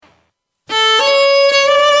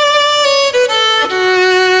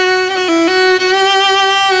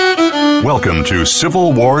Welcome to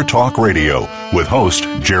Civil War Talk Radio with host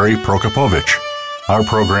Jerry Prokopowicz. Our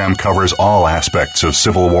program covers all aspects of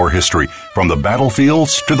Civil War history, from the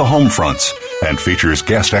battlefields to the home fronts, and features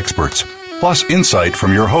guest experts, plus insight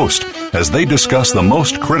from your host as they discuss the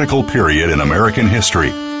most critical period in American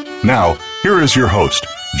history. Now, here is your host,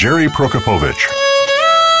 Jerry Prokopowicz.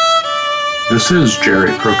 This is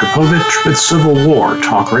Jerry Prokopowicz with Civil War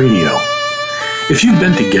Talk Radio. If you've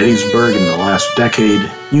been to Gettysburg in the last decade,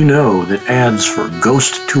 you know that ads for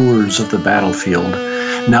ghost tours of the battlefield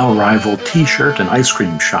now rival T-shirt and ice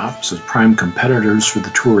cream shops as prime competitors for the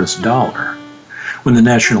tourist dollar. When the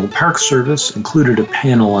National Park Service included a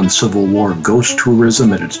panel on Civil War ghost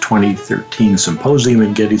tourism at its 2013 symposium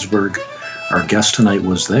in Gettysburg, our guest tonight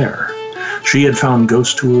was there. She had found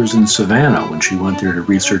ghost tours in Savannah when she went there to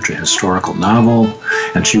research a historical novel,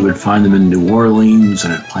 and she would find them in New Orleans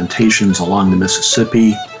and at plantations along the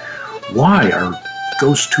Mississippi. Why are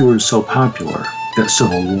ghost tours so popular at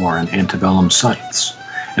Civil War and antebellum sites?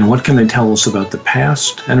 And what can they tell us about the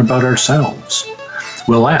past and about ourselves?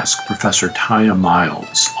 We'll ask Professor Taya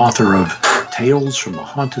Miles, author of Tales from the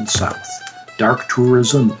Haunted South, Dark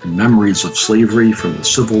Tourism and Memories of Slavery from the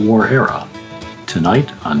Civil War Era, tonight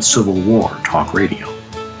on Civil War Talk Radio.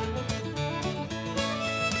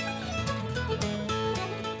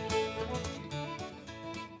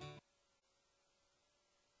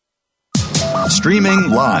 Streaming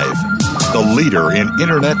live, the leader in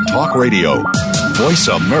Internet Talk Radio,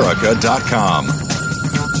 VoiceAmerica.com.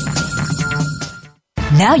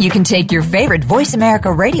 Now you can take your favorite Voice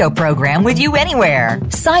America radio program with you anywhere.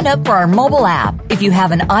 Sign up for our mobile app if you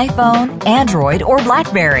have an iPhone, Android, or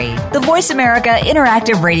BlackBerry. The Voice America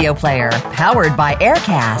Interactive Radio Player, powered by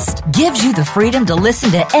Aircast, gives you the freedom to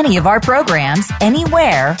listen to any of our programs,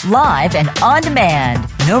 anywhere, live and on demand.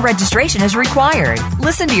 No registration is required.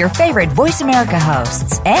 Listen to your favorite Voice America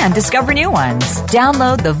hosts and discover new ones.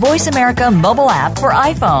 Download the Voice America mobile app for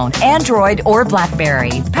iPhone, Android, or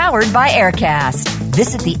BlackBerry, powered by Aircast.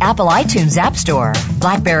 Visit the Apple iTunes App Store,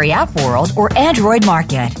 BlackBerry App World, or Android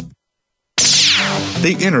Market.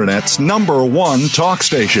 The Internet's number one talk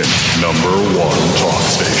station. Number one talk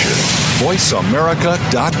station.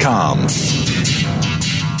 VoiceAmerica.com.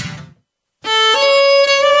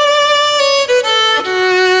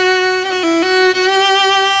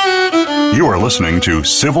 You are listening to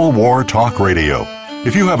Civil War Talk Radio.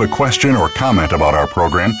 If you have a question or comment about our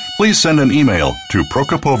program, please send an email to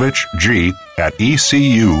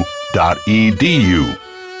prokopowiczg@ecu.edu.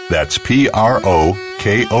 That's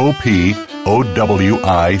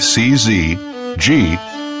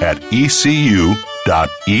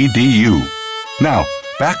PROKOPOWICG@ecu.edu. Now,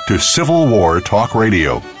 back to Civil War Talk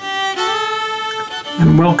Radio.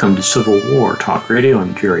 And welcome to Civil War Talk Radio.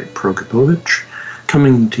 I'm Jerry Prokopowicz,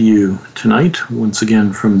 coming to you tonight, once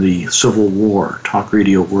again from the Civil War Talk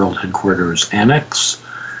Radio World Headquarters Annex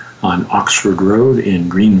on Oxford Road in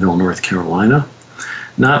Greenville, North Carolina.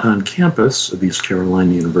 Not on campus of East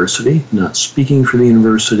Carolina University, not speaking for the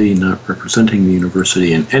university, not representing the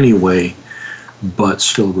university in any way, but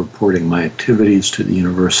still reporting my activities to the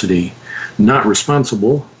university. Not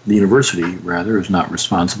responsible, the university rather, is not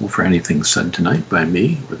responsible for anything said tonight by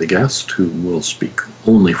me or the guest, who will speak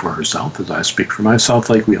only for herself as I speak for myself,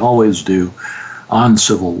 like we always do on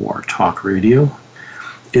Civil War Talk Radio.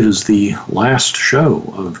 It is the last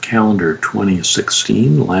show of calendar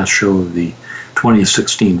 2016, the last show of the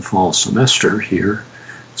 2016 fall semester here.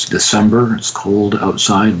 It's December, it's cold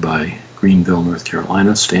outside by Greenville, North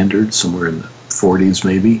Carolina standards, somewhere in the 40s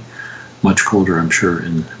maybe, much colder I'm sure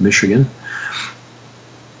in Michigan.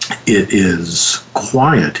 It is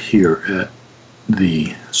quiet here at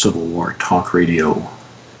the Civil War Talk Radio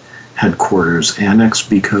Headquarters Annex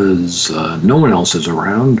because no one else is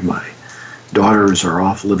around. My daughters are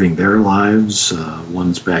off living their lives.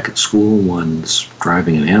 One's back at school, one's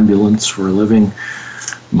driving an ambulance for a living.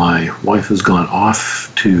 My wife has gone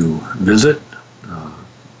off to visit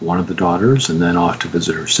one of the daughters and then off to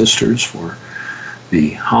visit her sisters for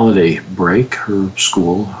the holiday break. Her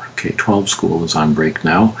school, K-12 school, is on break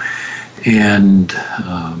now. And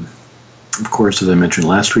of course, as I mentioned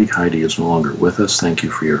last week, Heidi is no longer with us. Thank you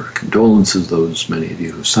for your condolences, those many of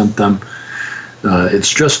you who sent them. It's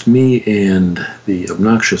just me and the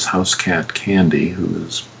obnoxious house cat Candy, who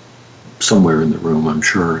is somewhere in the room, I'm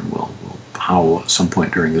sure, and will howl at some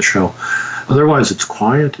point during the show. Otherwise, it's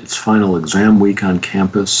quiet. It's final exam week on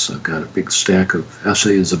campus. I've got a big stack of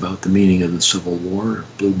essays about the meaning of the Civil War,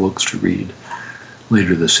 blue books to read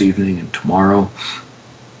later this evening and tomorrow.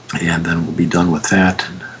 And then we'll be done with that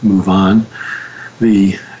and move on.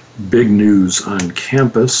 The big news on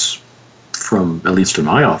campus, from at least in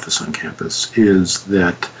my office on campus, is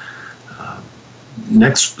that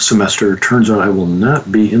next semester, it turns out I will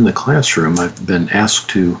not be in the classroom. I've been asked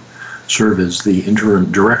to serve as the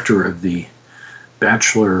interim director of the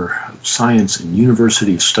Bachelor of Science in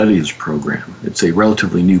University Studies program. It's a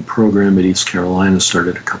relatively new program at East Carolina,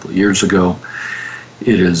 started a couple of years ago.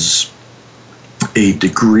 It is a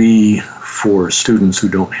degree for students who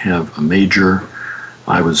don't have a major.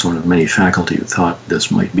 I was one of many faculty who thought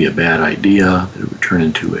this might be a bad idea, that it would turn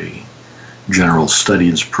into a general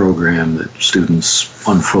studies program, that students,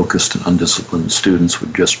 unfocused and undisciplined students,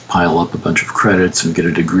 would just pile up a bunch of credits and get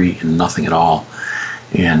a degree in nothing at all,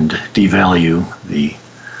 and devalue the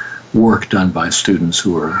work done by students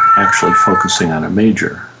who are actually focusing on a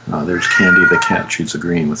major. There's Candy the cat. She's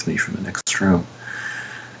agreeing with me from the next room.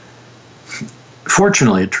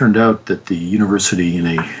 Fortunately, it turned out that the university, in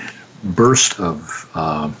a burst of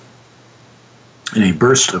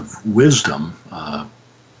wisdom,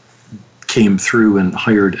 came through and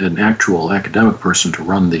hired an actual academic person to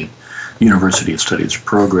run the University Studies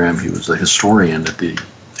program. He was a historian at the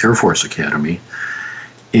Air Force Academy,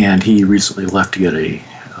 and he recently left to get a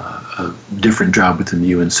different job within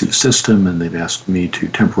the UNC system, and they've asked me to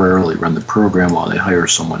temporarily run the program while they hire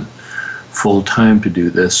someone full-time to do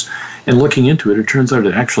this. And looking into it, it turns out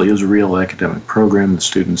it actually is a real academic program. The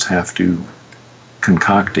students have to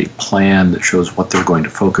concoct a plan that shows what they're going to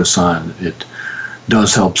focus on. It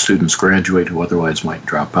does help students graduate who otherwise might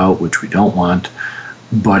drop out, which we don't want,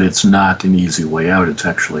 but it's not an easy way out. It's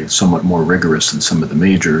actually somewhat more rigorous than some of the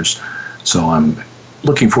majors. So I'm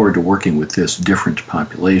looking forward to working with this different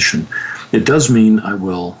population. It does mean I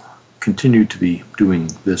will continue to be doing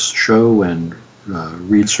this show and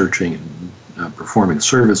researching and performing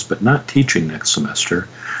service, but not teaching next semester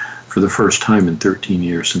for the first time in 13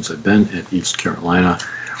 years since I've been at East Carolina.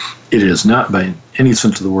 It is not by any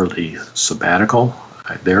sense of the word a sabbatical.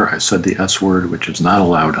 I said the S word, which is not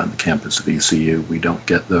allowed on the campus of ECU. We don't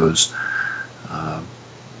get those. A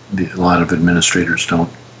lot of administrators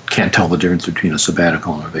can't tell the difference between a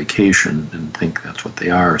sabbatical and a vacation and think that's what they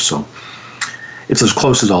are. So it's as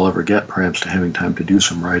close as I'll ever get, perhaps, to having time to do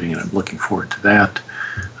some writing, and I'm looking forward to that.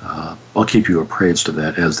 I'll keep you appraised of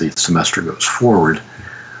that as the semester goes forward.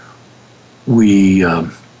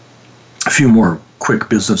 A few more quick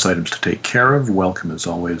business items to take care of. Welcome, as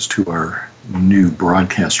always, to our new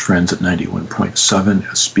broadcast friends at 91.7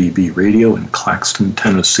 SBB Radio in Claxton,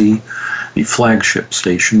 Tennessee, the flagship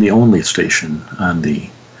station, the only station on the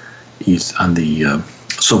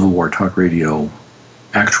Civil War Talk Radio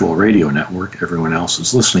actual radio network. Everyone else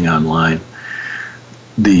is listening online.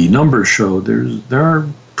 The numbers show there are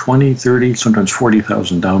 20, 30, sometimes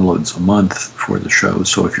 40,000 downloads a month for the show.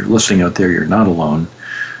 So if you're listening out there, you're not alone.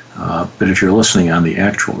 But if you're listening on the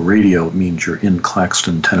actual radio, it means you're in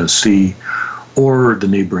Claxton, Tennessee, or the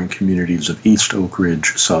neighboring communities of East Oak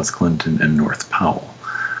Ridge, South Clinton, and North Powell.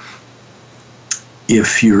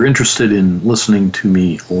 If you're interested in listening to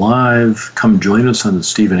me live, come join us on the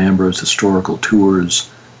Stephen Ambrose Historical Tour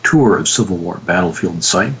of Civil War battlefield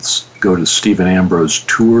sites. Go to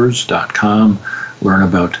StephenAmbroseTours.com. Learn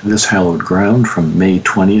about this hallowed ground from May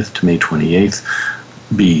 20th to May 28th.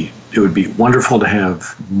 It would be wonderful to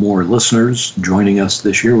have more listeners joining us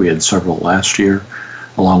this year. We had several last year,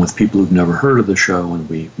 along with people who've never heard of the show, and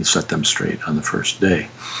we set them straight on the first day.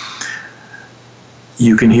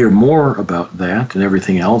 You can hear more about that and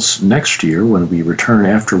everything else next year when we return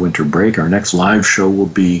after winter break. Our next live show will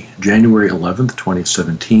be January 11th,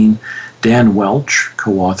 2017. Dan Welch,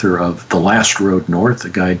 co-author of The Last Road North, A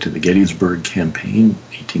Guide to the Gettysburg Campaign,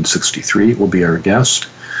 1863, will be our guest.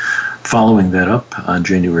 Following that up on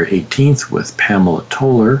January 18th with Pamela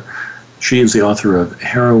Toller. She is the author of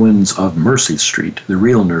Heroines of Mercy Street, The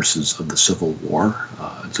Real Nurses of the Civil War.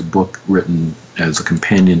 It's a book written as a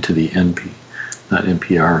companion to the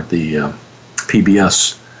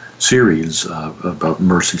PBS series about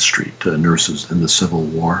Mercy Street, nurses in the Civil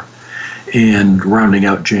War. And rounding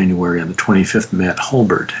out January on the 25th, Matt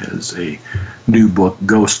Hulbert has a new book,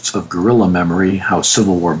 Ghosts of Guerrilla Memory, How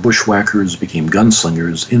Civil War Bushwhackers Became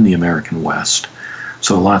Gunslingers in the American West.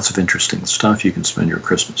 So lots of interesting stuff. You can spend your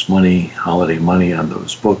Christmas money, holiday money on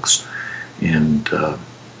those books, and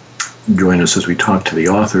join us as we talk to the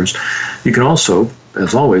authors. You can also,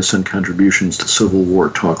 as always, send contributions to Civil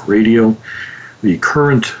War Talk Radio. The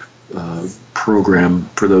current program,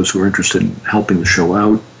 for those who are interested in helping the show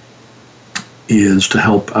out, is to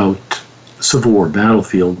help out Civil War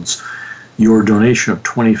battlefields. Your donation of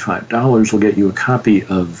 $25 will get you a copy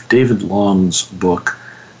of David Long's book,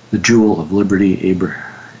 The Jewel of Liberty,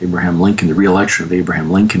 Abraham Lincoln, the re-election of Abraham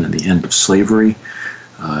Lincoln and the End of Slavery.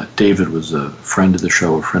 David was a friend of the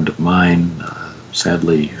show, a friend of mine,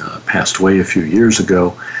 sadly passed away a few years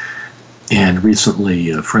ago. And recently,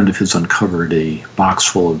 a friend of his uncovered a box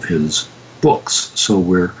full of his books. So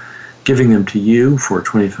we're giving them to you for a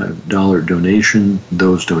 $25 donation.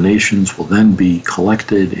 Those donations will then be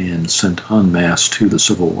collected and sent en masse to the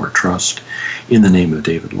Civil War Trust in the name of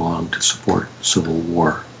David Long to support Civil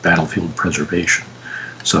War battlefield preservation.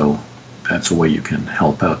 So that's a way you can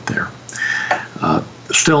help out there.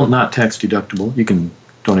 Still not tax deductible. You can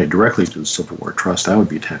donate directly to the Civil War Trust. That would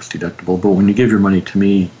be tax deductible. But when you give your money to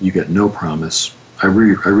me, you get no promise. I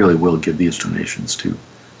really will give these donations to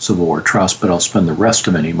Civil War Trust, but I'll spend the rest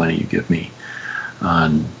of any money you give me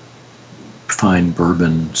on fine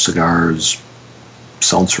bourbon, cigars,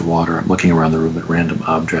 seltzer water. I'm looking around the room at random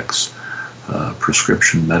objects,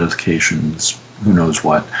 prescription medications, who knows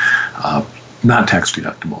what. Not tax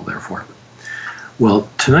deductible, therefore. Well,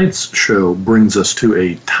 tonight's show brings us to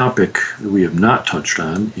a topic that we have not touched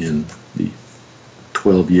on in the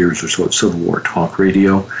 12 years or so at Civil War Talk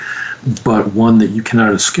Radio, but one that you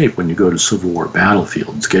cannot escape when you go to Civil War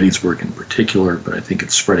battlefields, Gettysburg in particular, but I think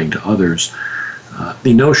it's spreading to others.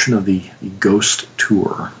 The notion of the ghost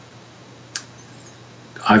tour.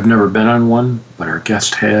 I've never been on one, but our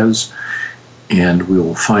guest has, and we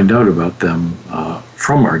will find out about them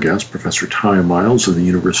from our guest, Professor Ty Miles of the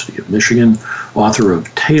University of Michigan, author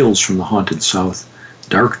of Tales from the Haunted South,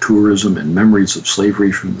 Dark Tourism and Memories of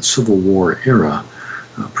Slavery from the Civil War Era.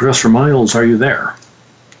 Professor Miles, are you there?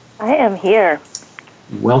 I am here.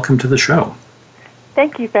 Welcome to the show.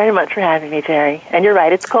 Thank you very much for having me, Jerry. And you're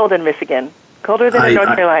right, it's cold in Michigan. Colder than in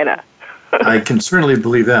North Carolina. I can certainly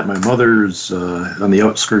believe that. My mother's on the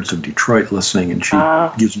outskirts of Detroit listening, and she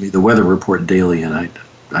gives me the weather report daily, and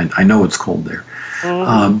I know it's cold there.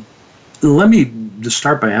 Mm-hmm. Let me just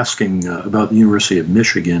start by asking about the University of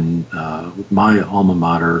Michigan, my alma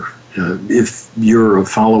mater, if you're a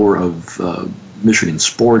follower of Michigan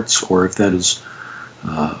sports, or if that is,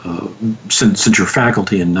 since you're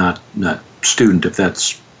faculty and not student, if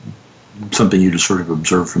that's something you just sort of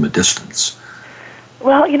observe from a distance.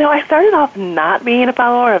 Well, I started off not being a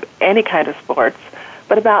follower of any kind of sports,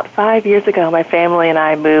 but about 5 years ago, my family and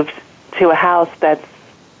I moved to a house that's,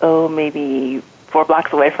 maybe 4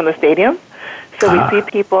 blocks away from the stadium. So we see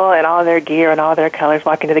people in all their gear and all their colors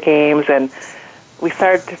walking to the games, and we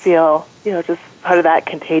started to feel, just part of that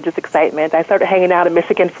contagious excitement. I started hanging out a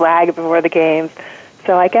Michigan flag before the games.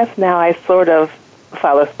 So I guess now I sort of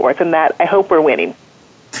follow sports, and that I hope we're winning.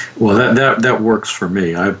 Well, that works for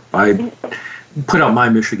me. I put out my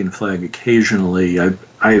Michigan flag occasionally.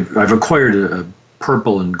 I've acquired a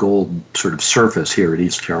purple and gold sort of surface here at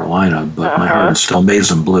East Carolina, but my heart is still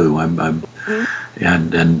maize and blue. And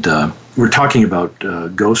we're talking about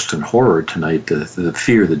ghosts and horror tonight. The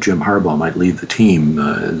fear that Jim Harbaugh might leave the team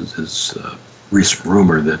is a recent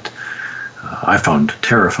rumor that I found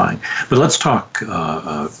terrifying. But let's talk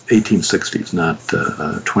 1860s, not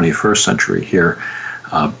 21st century here.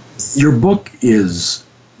 Your book is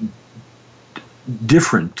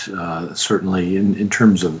different, certainly, in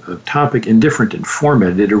terms of topic, and different in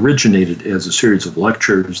format. It originated as a series of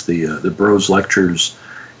lectures, the Burroughs Lectures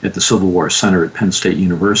at the Civil War Center at Penn State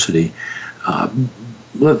University.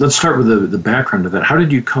 Let's start with the background of that. How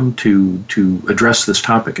did you come to address this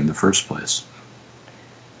topic in the first place?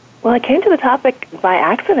 Well, I came to the topic by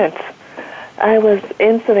accident. I was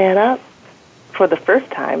in Savannah for the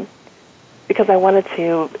first time because I wanted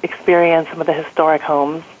to experience some of the historic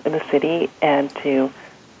homes in the city and to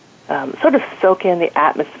sort of soak in the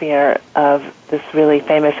atmosphere of this really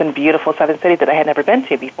famous and beautiful southern city that I had never been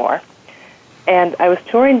to before. And I was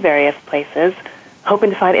touring various places,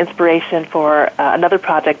 hoping to find inspiration for another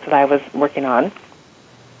project that I was working on,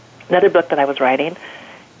 another book that I was writing.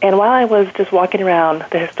 And while I was just walking around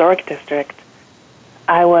the historic district,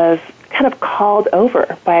 I was kind of called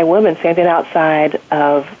over by a woman standing outside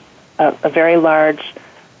of a very large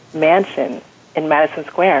mansion in Madison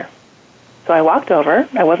Square. So I walked over.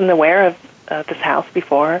 I wasn't aware of this house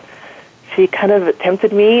before. She kind of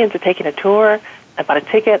tempted me into taking a tour. I bought a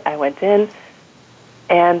ticket. I went in.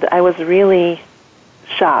 And I was really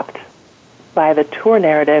shocked by the tour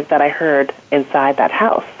narrative that I heard inside that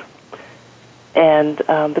house. And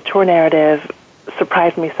the tour narrative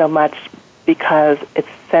surprised me so much because it's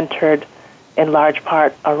centered in large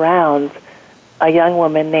part around a young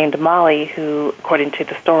woman named Molly who, according to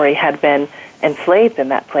the story, had been enslaved in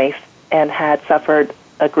that place and had suffered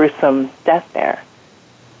a gruesome death there.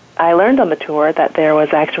 I learned on the tour that there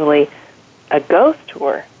was actually a ghost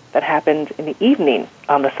tour that happened in the evening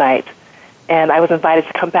on the site, and I was invited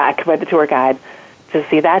to come back by the tour guide to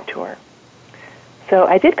see that tour. So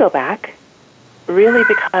I did go back, really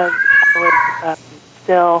because I was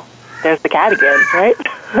still, there's the cat again, right?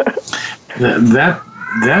 That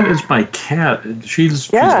That is my cat.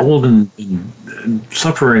 She's old and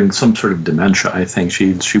suffering some sort of dementia, I think.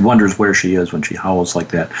 She wonders where she is when she howls like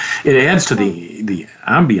that. It adds to the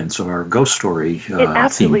ambience of our ghost story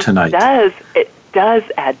theme tonight. It does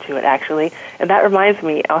add to it, actually. And that reminds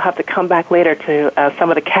me, I'll have to come back later to some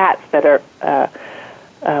of the cats that are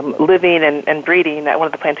living and breeding at one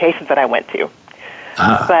of the plantations that I went to.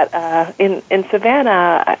 But in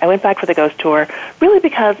Savannah, I went back for the ghost tour really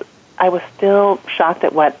because I was still shocked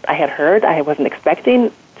at what I had heard. I wasn't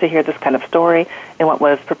expecting to hear this kind of story in what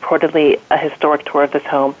was purportedly a historic tour of this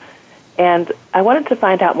home. And I wanted to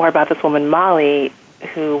find out more about this woman, Molly,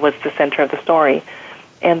 who was the center of the story.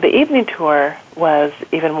 And the evening tour was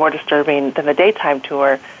even more disturbing than the daytime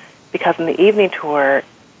tour because in the evening tour,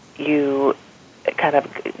 you kind of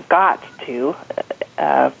got to,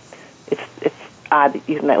 it's odd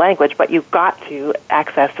using that language, but you got to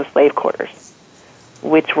access the slave quarters,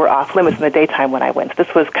 which were off limits in the daytime when I went.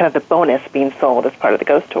 This was kind of the bonus being sold as part of the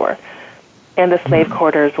ghost tour. And the slave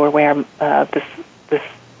quarters were where this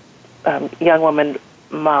young woman,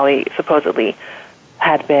 Molly, supposedly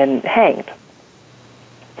had been hanged.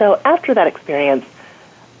 So after that experience,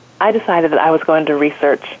 I decided that I was going to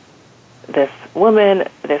research this woman,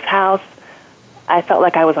 this house. I felt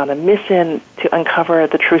like I was on a mission to uncover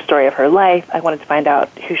the true story of her life. I wanted to find out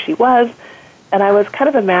who she was. And I was kind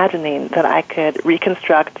of imagining that I could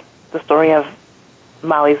reconstruct the story of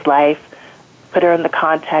Molly's life, put her in the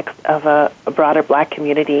context of a broader black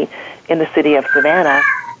community in the city of Savannah,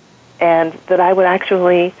 and that I would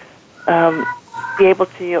actually be able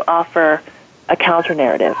to offer a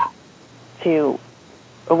counter-narrative to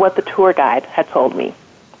what the tour guide had told me.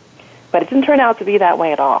 But it didn't turn out to be that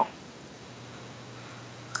way at all.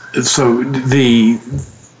 So the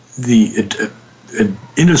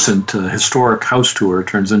innocent historic house tour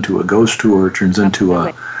turns into a ghost tour, turns into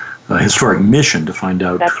a historic mission to find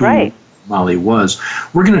out who Molly was.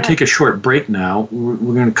 We're going to take a short break now.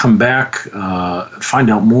 We're going to come back, find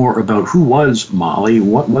out more about who was Molly,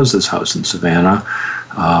 what was this house in Savannah,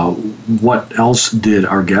 what else did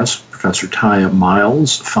our guest, Professor Taya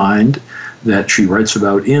Miles, find that she writes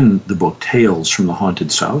about in the book Tales from the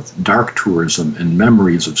Haunted South, Dark Tourism and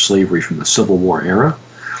Memories of Slavery from the Civil War Era.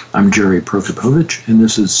 I'm Jerry Prokopowicz, and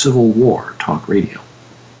this is Civil War Talk Radio.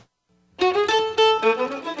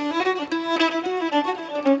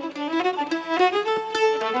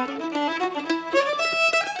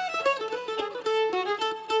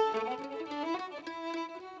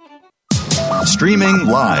 Streaming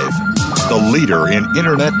live, the leader in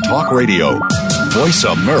Internet Talk Radio,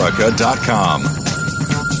 VoiceAmerica.com.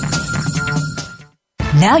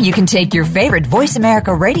 Now you can take your favorite Voice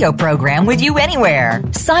America radio program with you anywhere.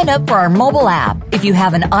 Sign up for our mobile app if you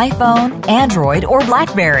have an iPhone, Android, or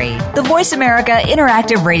BlackBerry. The Voice America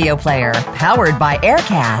Interactive Radio Player, powered by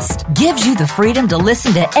Aircast, gives you the freedom to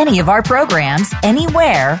listen to any of our programs,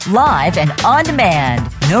 anywhere, live and on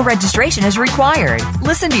demand. No registration is required.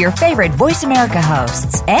 Listen to your favorite Voice America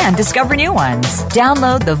hosts and discover new ones.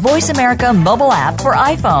 Download the Voice America mobile app for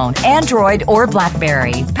iPhone, Android, or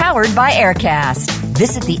BlackBerry, powered by Aircast.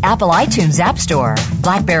 Visit the Apple iTunes App Store,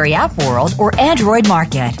 BlackBerry App World, or Android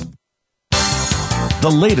Market. The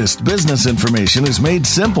latest business information is made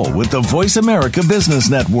simple with the Voice America Business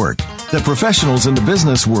Network. The professionals in the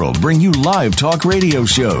business world bring you live talk radio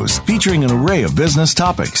shows featuring an array of business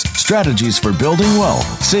topics, strategies for building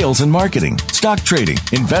wealth, sales and marketing, stock trading,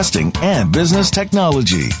 investing, and business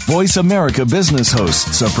technology. Voice America Business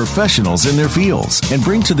hosts are professionals in their fields and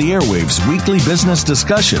bring to the airwaves weekly business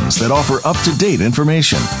discussions that offer up-to-date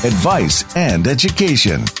information, advice, and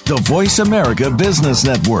education. The Voice America Business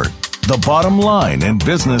Network. The bottom line in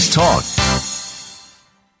business talk.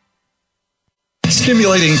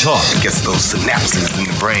 Stimulating talk. It gets those synapses in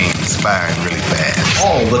the brain firing really fast.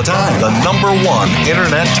 All the time. The #1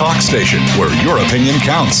 Internet talk station where your opinion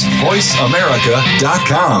counts.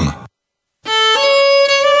 VoiceAmerica.com.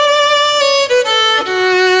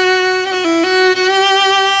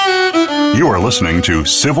 You are listening to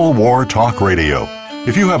Civil War Talk Radio.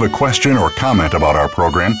 If you have a question or comment about our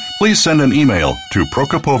program, please send an email to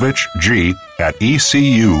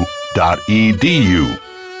prokopowiczg@ecu.edu.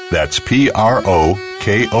 That's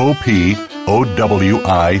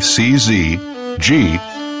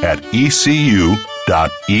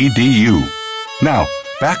PROKOPOWICZG@ecu.edu. Now,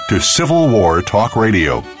 back to Civil War Talk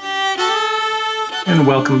Radio. And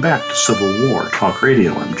welcome back to Civil War Talk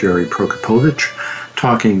Radio. I'm Jerry Prokopowicz,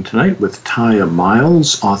 talking tonight with Taya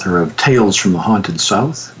Miles, author of Tales from the Haunted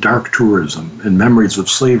South, Dark Tourism and Memories of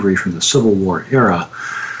Slavery from the Civil War Era.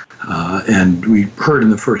 And we heard in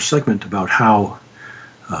the first segment about how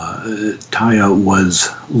Taya was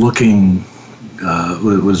looking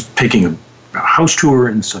was taking a house tour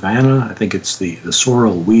in Savannah. I think it's the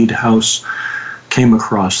Sorrel Weed House. Came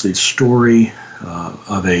across the story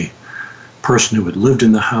of a person who had lived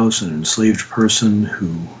in the house, an enslaved person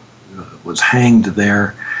who was hanged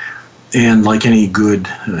there. And like any good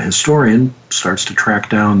historian, starts to track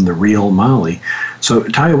down the real Molly. So,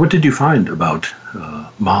 Taya, what did you find about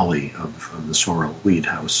Molly of the Sorrel Weed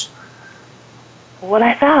House? What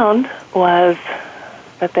I found was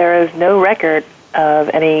that there is no record of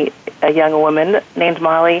a young woman named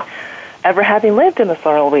Molly ever having lived in the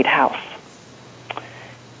Sorrel Weed House.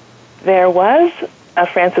 There was a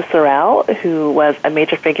Francis Sorrel who was a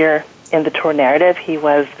major figure in the tour narrative. He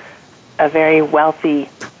was a very wealthy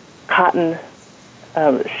cotton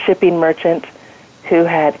shipping merchant who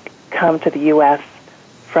had come to the U.S.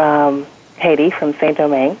 from Haiti, from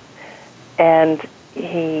Saint-Domingue, and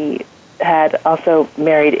he had also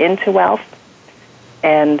married into wealth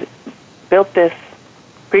and built this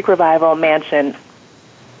Greek Revival mansion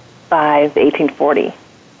by the 1840.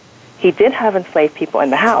 He did have enslaved people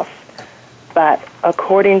in the house, but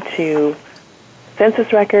according to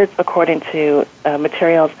census records, according to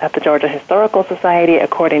materials at the Georgia Historical Society,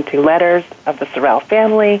 according to letters of the Sorrel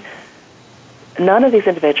family, none of these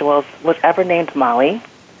individuals was ever named Molly,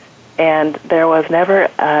 and there was never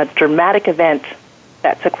a dramatic event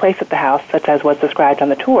that took place at the house, such as was described on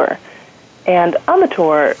the tour. And on the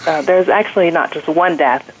tour, there's actually not just one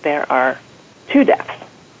death, there are two deaths.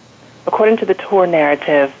 According to the tour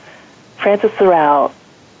narrative, Francis Sorrel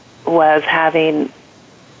was having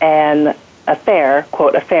an affair,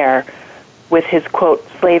 quote, affair, with his, quote,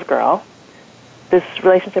 slave girl. This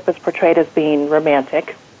relationship is portrayed as being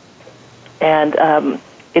romantic, and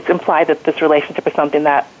it's implied that this relationship is something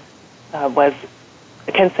that was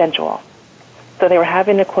consensual. So they were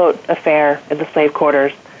having a, quote, affair in the slave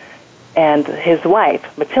quarters, and his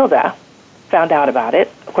wife, Matilda, found out about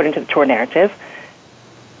it, according to the tour narrative.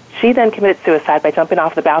 She then committed suicide by jumping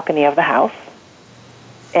off the balcony of the house,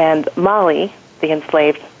 and Molly, the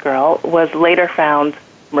enslaved girl, was later found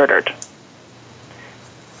murdered.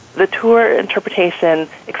 The tour interpretation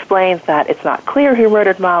explains that it's not clear who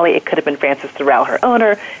murdered Molly. It could have been Francis Sorrel, her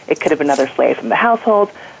owner. It could have been other slaves from the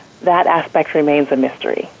household. That aspect remains a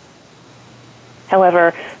mystery.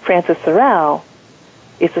 However, Francis Sorrel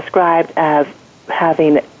is described as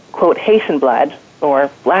having, quote, Haitian blood,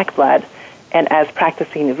 or black blood, and as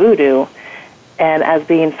practicing voodoo, and as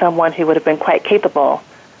being someone who would have been quite capable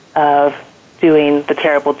of doing the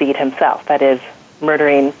terrible deed himself, that is,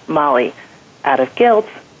 murdering Molly out of guilt,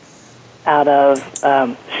 out of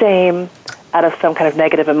shame, out of some kind of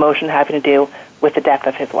negative emotion having to do with the death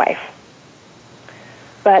of his wife.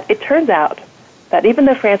 But it turns out that even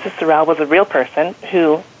though Francis Sorrel was a real person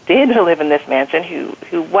who did live in this mansion,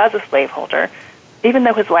 who was a slaveholder, even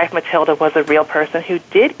though his wife Matilda was a real person who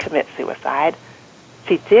did commit suicide,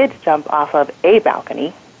 she did jump off of a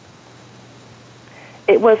balcony,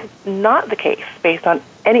 it was not the case, based on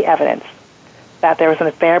any evidence, that there was an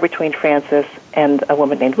affair between Francis and a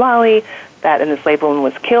woman named Molly, that an enslaved woman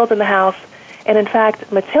was killed in the house, and in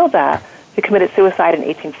fact, Matilda, who committed suicide in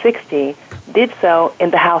 1860, did so in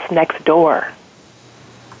the house next door,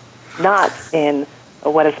 not in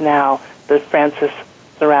what is now the Francis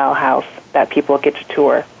Sorrel house that people get to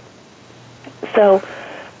tour. So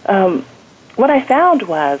what I found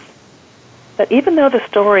was that even though the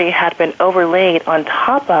story had been overlaid on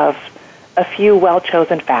top of a few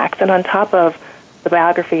well-chosen facts and on top of the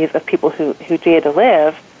biographies of people who did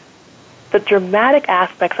live, the dramatic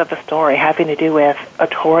aspects of the story having to do with a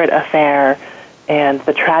torrid affair and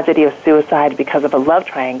the tragedy of suicide because of a love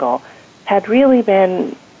triangle had really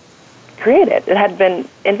been created. It had been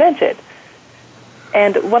invented.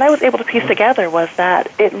 And what I was able to piece together was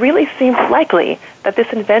that it really seemed likely that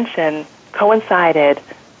this invention coincided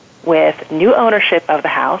with new ownership of the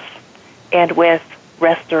house and with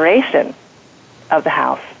restoration of the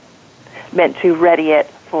house, meant to ready it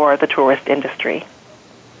for the tourist industry.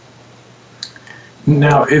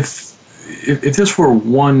 Now, if this were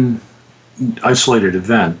one isolated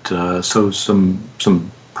event, so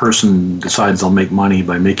some person decides they'll make money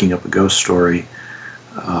by making up a ghost story,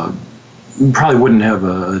 we probably wouldn't have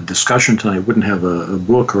a discussion tonight, wouldn't have a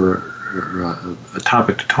book or a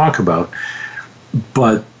topic to talk about.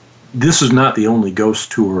 But this is not the only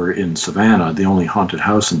ghost tour in Savannah, the only haunted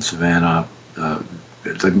house in Savannah.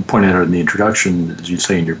 As I pointed out in the introduction, as you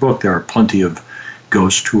say in your book, there are plenty of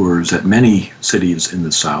ghost tours at many cities in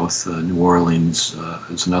the South. New Orleans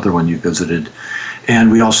is another one you visited. And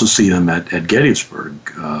we also see them at Gettysburg.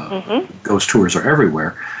 Ghost tours are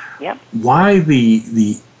everywhere. Yep. Why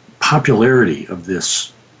the popularity of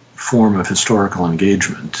this form of historical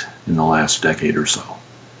engagement in the last decade or so.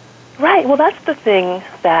 Right. Well, that's the thing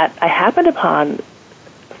that I happened upon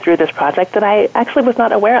through this project that I actually was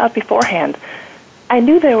not aware of beforehand. I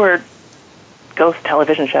knew there were ghost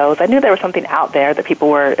television shows. I knew there was something out there that people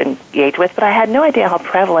were engaged with, but I had no idea how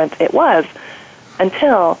prevalent it was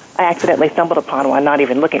until I accidentally stumbled upon one, not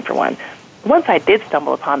even looking for one. Once I did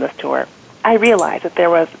stumble upon this tour, I realized that there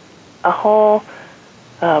was a whole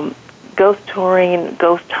ghost touring,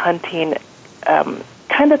 ghost hunting,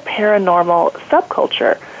 kind of paranormal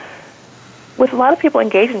subculture with a lot of people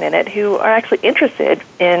engaging in it who are actually interested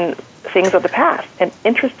in things of the past and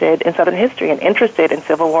interested in Southern history and interested in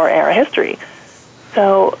Civil War era history.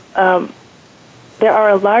 So there are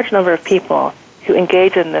a large number of people who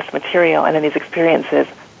engage in this material and in these experiences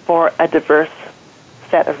for a diverse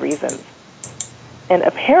set of reasons. And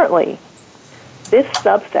apparently, this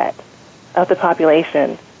subset of the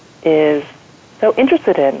population is so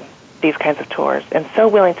interested in these kinds of tours and so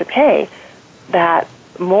willing to pay that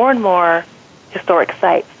more and more historic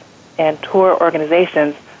sites and tour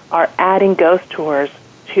organizations are adding ghost tours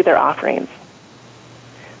to their offerings.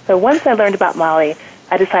 So once I learned about Mali,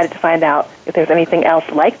 I decided to find out if there's anything else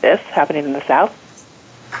like this happening in the South.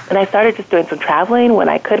 And I started just doing some traveling when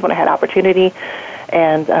I could, when I had opportunity,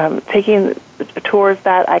 and taking tours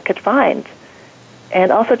that I could find,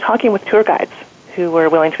 and also talking with tour guides who were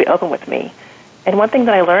willing to be open with me. And one thing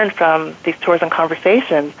that I learned from these tours and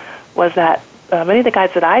conversations was that many of the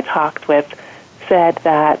guides that I talked with said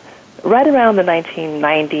that right around the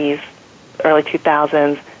 1990s, early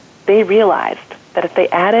 2000s, they realized that if they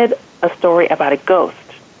added a story about a ghost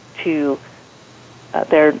to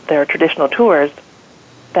their traditional tours,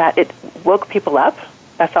 that it woke people up.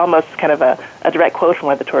 That's almost kind of a direct quote from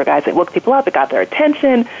one of the tour guides. It woke people up. It got their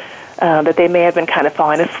attention, that they may have been kind of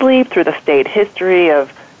falling asleep through the staid history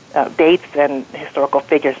of dates and historical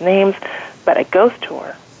figures' names. But a ghost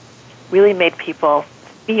tour really made people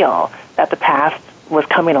feel that the past was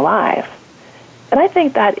coming alive. And I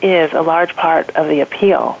think that is a large part of the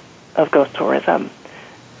appeal of ghost tourism,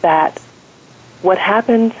 that what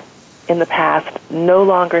happened in the past no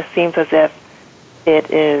longer seems as if it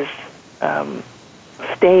is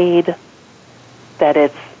stayed, that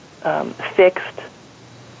it's fixed,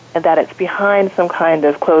 and that it's behind some kind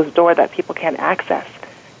of closed door that people can't access.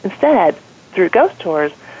 Instead, through ghost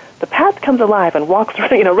tours, the past comes alive and walks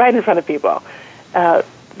right in front of people.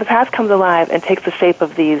 The past comes alive and takes the shape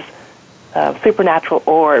of these supernatural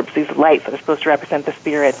orbs, these lights that are supposed to represent the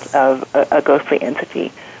spirits of a ghostly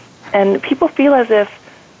entity. And people feel as if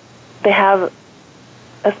they have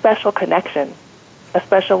a special connection, a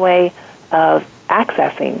special way of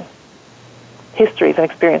accessing histories and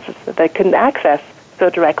experiences that they couldn't access so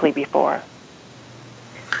directly before.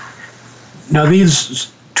 Now,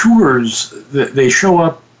 these tours, they show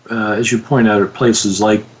up, as you point out, at places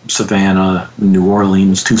like Savannah, New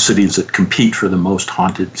Orleans, two cities that compete for the most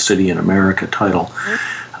haunted city in America title.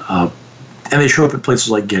 Mm-hmm. And they show up at places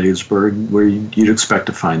like Gettysburg, where you'd expect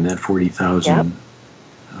to find that 40,000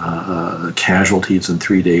 casualties in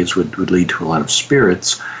 3 days would lead to a lot of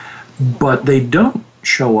spirits. But they don't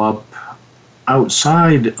show up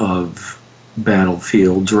outside of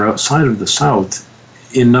battlefields or outside of the South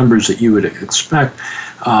in numbers that you would expect.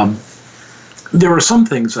 There are some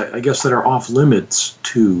things, I guess, that are off limits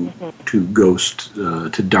to ghost,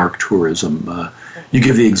 to dark tourism. You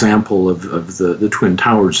give the example of the Twin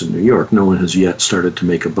Towers in New York. No one has yet started to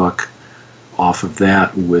make a buck off of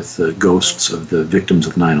that with ghosts of the victims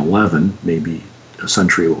of 9/11. Maybe a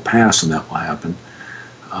century will pass and that will happen.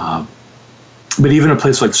 But even a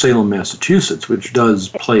place like Salem, Massachusetts, which does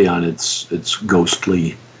play on its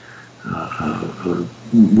ghostly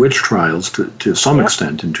witch trials to some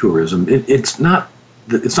extent in tourism, it's not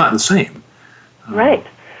the same. Right.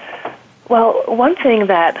 Well, one thing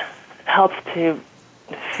that helps to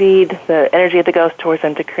feed the energy of the ghost tours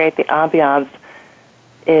and to create the ambiance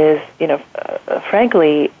is,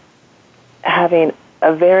 frankly, having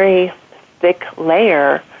a very thick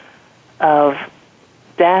layer of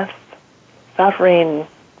death, suffering,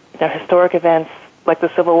 historic events like the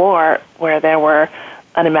Civil War, where there were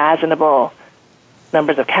unimaginable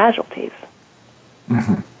numbers of casualties.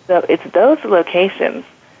 Mm-hmm. So it's those locations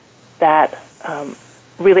that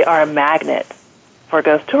really are a magnet for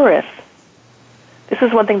ghost tourists. This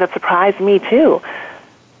is one thing that surprised me, too,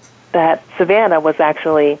 that Savannah was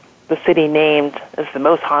actually the city named as the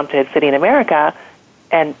most haunted city in America,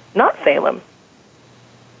 and not Salem.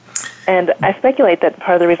 And I speculate that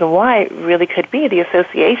part of the reason why really could be the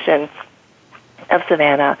association of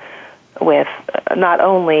Savannah with not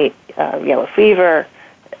only yellow fever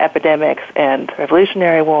epidemics and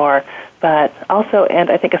Revolutionary War, but also, and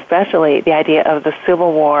I think especially, the idea of the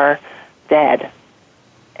Civil War dead.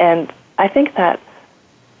 And I think that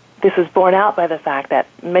this is borne out by the fact that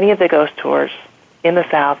many of the ghost tours in the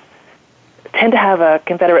South tend to have a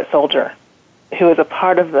Confederate soldier who is a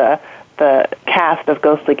part of the cast of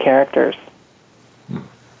ghostly characters.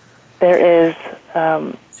 There is,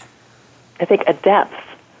 I think, a depth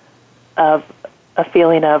of a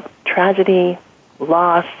feeling of tragedy,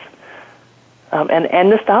 loss, and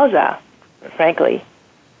nostalgia, frankly,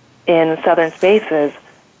 in Southern spaces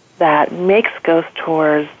that makes ghost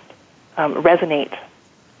tours resonate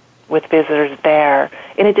with visitors there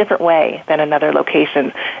in a different way than in other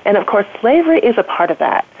locations. And, of course, slavery is a part of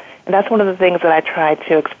that. And that's one of the things that I try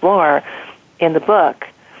to explore in the book.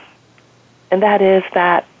 And that is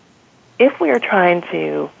that if we are trying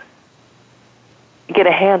to get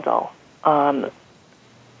a handle on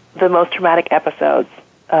the most traumatic episodes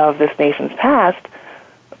of this nation's past,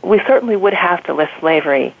 we certainly would have to list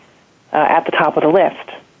slavery at the top of the list.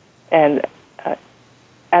 And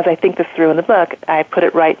as I think this through in the book, I put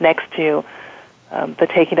it right next to the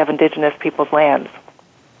taking of indigenous people's lands.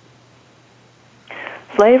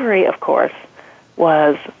 Slavery, of course,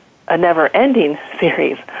 was a never-ending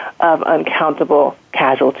series of uncountable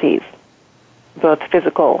casualties, both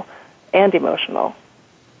physical and emotional,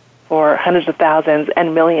 for hundreds of thousands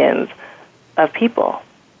and millions of people.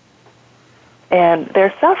 And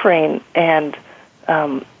their suffering and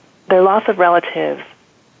their loss of relatives,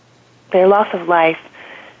 their loss of life,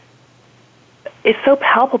 is so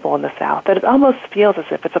palpable in the South that it almost feels as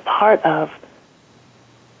if it's a part of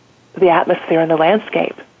the atmosphere and the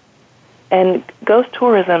landscape. And ghost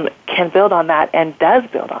tourism can build on that and does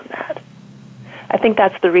build on that. I think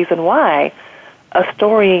that's the reason why a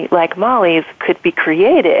story like Molly's could be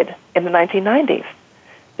created in the 1990s,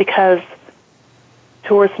 because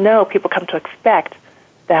tourists know, people come to expect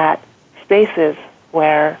that spaces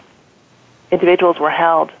where individuals were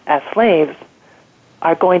held as slaves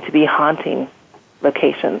are going to be haunting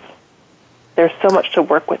locations. There's so much to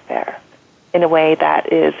work with there in a way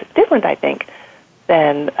that is different, I think,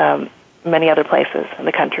 than many other places in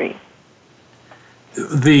the country.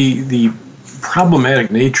 The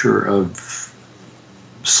problematic nature of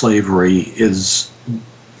slavery is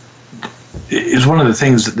one of the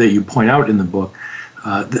things that you point out in the book,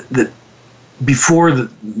 that before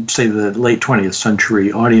say the late 20th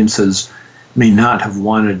century, audiences may not have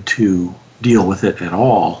wanted to deal with it at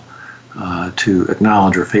all, to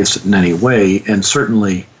acknowledge or face it in any way, and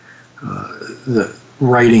certainly the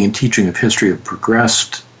writing and teaching of history have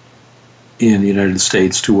progressed in the United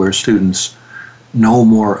States to where students know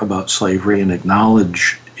more about slavery and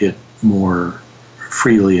acknowledge it more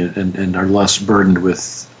freely and are less burdened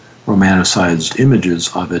with romanticized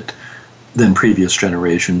images of it than previous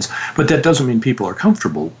generations. But that doesn't mean people are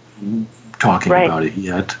comfortable talking about it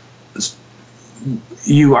yet.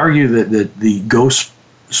 You argue that the ghost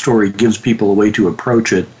story gives people a way to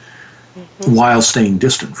approach it while staying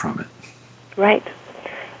distant from it. Right.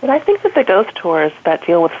 And I think that the ghost tours that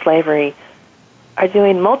deal with slavery are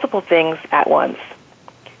doing multiple things at once.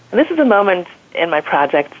 And this is a moment in my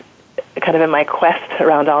project, kind of in my quest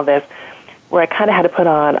around all this, where I kind of had to put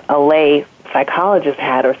on a lay psychologist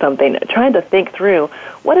hat or something, trying to think through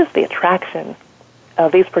what is the attraction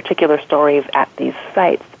of these particular stories at these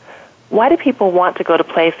sites. Why do people want to go to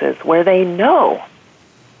places where they know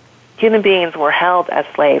human beings were held as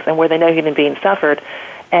slaves and where they know human beings suffered,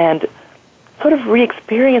 and sort of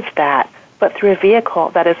re-experience that, but through a vehicle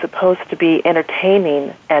that is supposed to be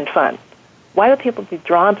entertaining and fun? Why would people be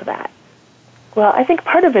drawn to that? Well, I think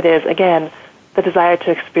part of it is, again, the desire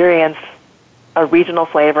to experience a regional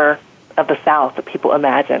flavor of the South that people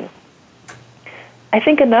imagine. I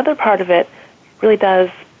think another part of it really does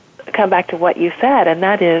come back to what you said, and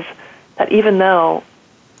that is that even though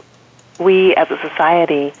we as a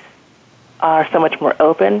society are so much more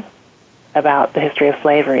open about the history of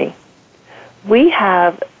slavery, we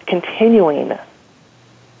have continuing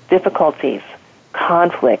difficulties,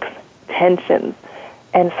 conflicts, tensions,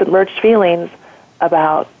 and submerged feelings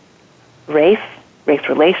about race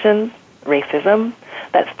relations, racism,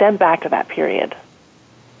 that stem back to that period.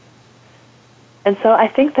 And so I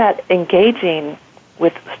think that engaging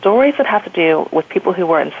with stories that have to do with people who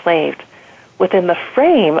were enslaved within the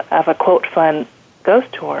frame of a, quote, fun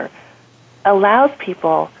ghost tour allows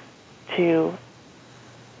people to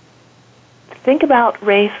think about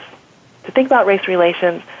race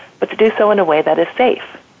relations, but to do so in a way that is safe.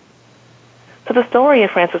 So the story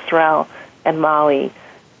of Frances Sorrell and Molly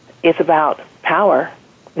is about power,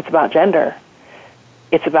 it's about gender,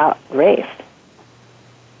 it's about race.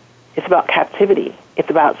 It's about captivity. It's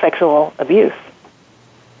about sexual abuse.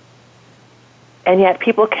 And yet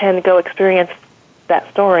people can go experience that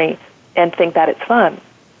story and think that it's fun.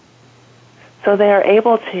 So they are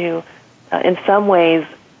able to, in some ways,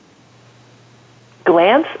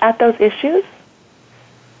 glance at those issues,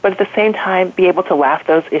 but at the same time be able to laugh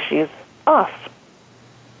those issues off.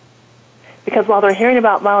 Because while they're hearing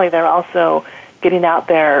about Molly, they're also getting out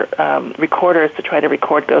their recorders to try to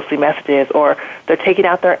record ghostly messages, or they're taking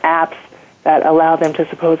out their apps that allow them to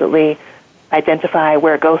supposedly identify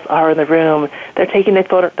where ghosts are in the room. They're taking their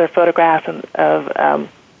photographs of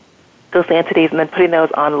ghostly entities and then putting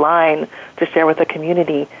those online to share with the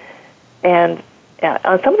community. And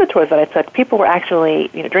on some of the tours that I took, people were actually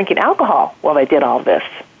drinking alcohol while they did all of this.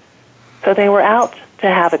 So they were out to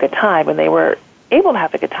have a good time, and they were able to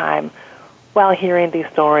have a good time while hearing these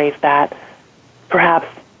stories that perhaps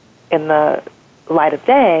in the light of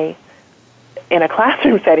day, in a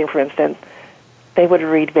classroom setting, for instance, they would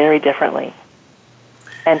read very differently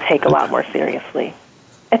and take a lot more seriously.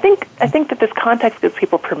 I think that this context gives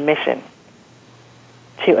people permission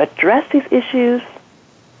to address these issues,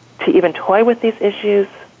 to even toy with these issues,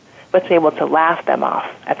 but to be able to laugh them off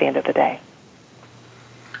at the end of the day.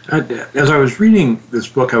 As I was reading this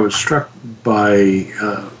book, I was struck by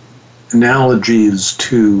analogies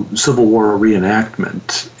to Civil War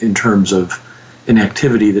reenactment in terms of an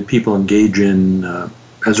activity that people engage in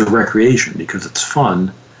as a recreation because it's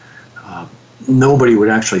fun. Nobody would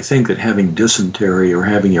actually think that having dysentery or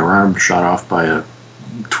having your arm shot off by a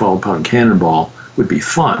 12-pound cannonball would be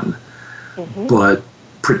fun. Mm-hmm. But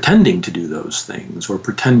pretending to do those things, or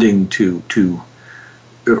pretending to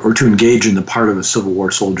engage in the part of a Civil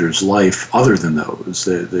War soldier's life other than those,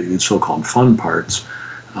 the so-called fun parts,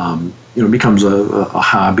 becomes a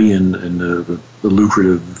hobby and a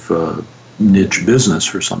lucrative niche business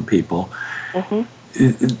for some people. Mm-hmm.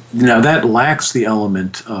 Now that lacks the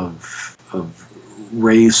element of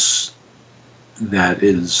race that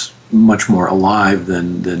is much more alive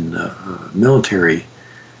than military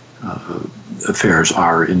affairs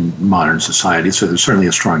are in modern society. So there's certainly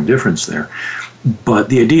a strong difference there. But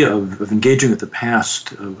the idea of engaging with the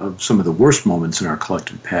past, of some of the worst moments in our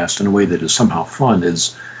collective past in a way that is somehow fun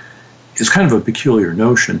is kind of a peculiar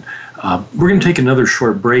notion. We're going to take another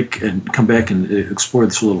short break and come back and explore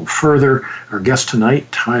this a little further. Our guest tonight,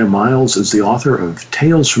 Taya Miles, is the author of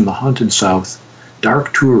Tales from the Haunted South,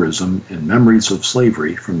 Dark Tourism and Memories of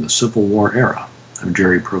Slavery from the Civil War Era. I'm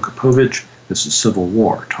Jerry Prokopowicz. This is Civil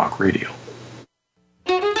War Talk Radio.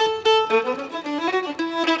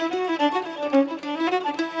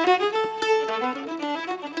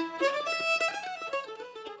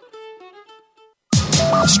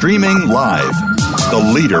 Streaming live, the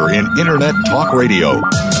leader in Internet talk radio,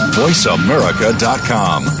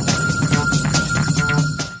 VoiceAmerica.com.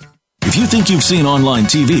 If you think you've seen online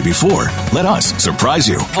TV before, let us surprise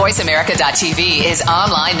you. VoiceAmerica.tv is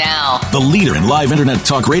online now. The leader in live Internet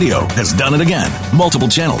talk radio has done it again. Multiple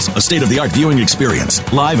channels, a state-of-the-art viewing experience,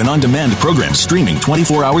 live and on-demand programs streaming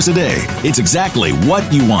 24 hours a day. It's exactly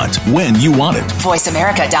what you want, when you want it.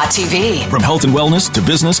 VoiceAmerica.tv. From health and wellness to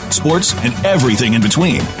business, sports, and everything in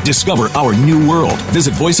between. Discover our new world.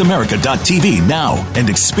 Visit VoiceAmerica.tv now and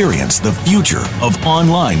experience the future of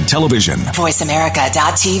online television.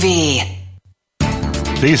 VoiceAmerica.tv.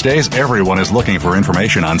 These days, everyone is looking for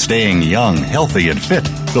information on staying young, healthy, and fit.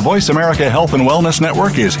 The Voice America Health and Wellness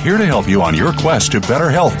Network is here to help you on your quest to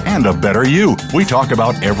better health and a better you. We talk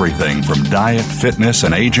about everything from diet, fitness,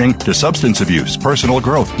 and aging to substance abuse, personal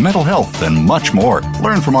growth, mental health, and much more.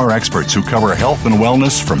 Learn from our experts who cover health and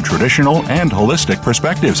wellness from traditional and holistic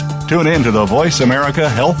perspectives. Tune in to the Voice America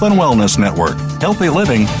Health and Wellness Network. Healthy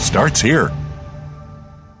living starts here.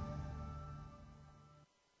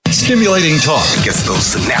 Stimulating talk. It gets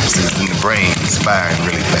those synapses in the brain firing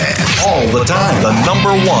really fast. All the time. The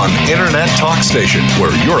 #1 Internet talk station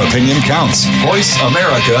where your opinion counts.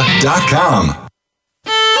 VoiceAmerica.com.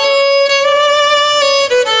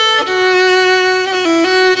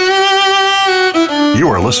 You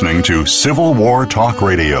are listening to Civil War Talk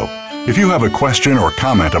Radio. If you have a question or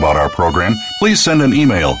comment about our program, please send an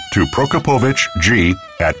email to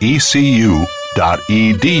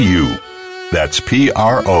prokopovic@ecu.edu. That's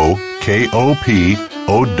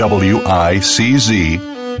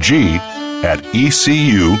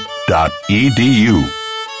PROKOPOWICG@ECU.edu.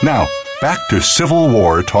 Now, back to Civil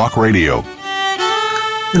War Talk Radio.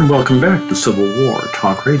 And welcome back to Civil War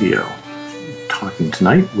Talk Radio. Talking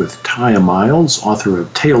tonight with Taya Miles, author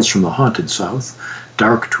of Tales from the Haunted South,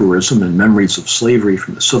 Dark Tourism and Memories of Slavery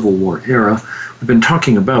from the Civil War Era. We've been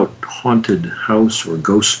talking about haunted house or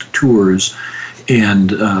ghost tours and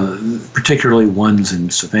particularly ones in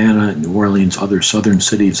Savannah, New Orleans, other southern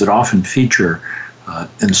cities that often feature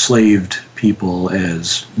enslaved people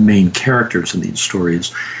as main characters in these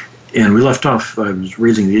stories. And we left off, I was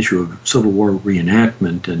raising the issue of Civil War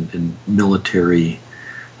reenactment and military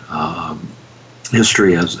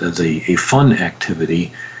history as a fun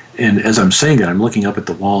activity. And as I'm saying that, I'm looking up at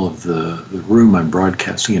the wall of the room I'm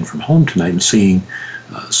broadcasting in from home tonight and seeing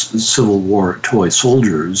Civil War toy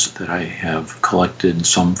soldiers that I have collected,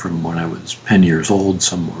 some from when I was 10 years old,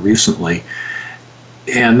 some more recently.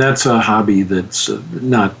 And that's a hobby that's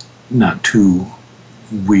not too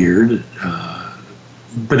weird.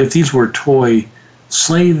 But if these were toy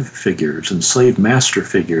slave figures and slave master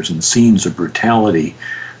figures and scenes of brutality,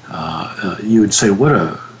 you would say,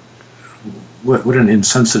 what an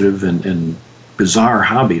insensitive and bizarre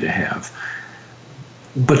hobby to have.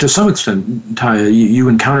 But to some extent, Taya, you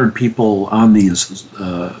encountered people on these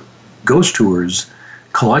ghost tours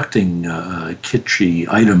collecting kitschy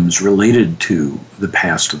items related to the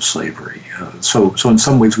past of slavery. So in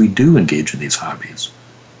some ways we do engage in these hobbies.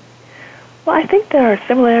 Well, I think there are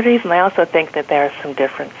similarities, and I also think that there are some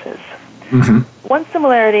differences. Mm-hmm. One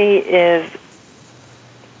similarity is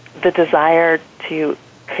the desire to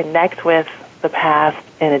connect with the past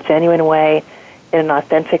in a genuine way, in an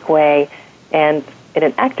authentic way, and in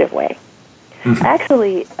an active way. Mm-hmm. I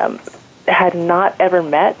actually had not ever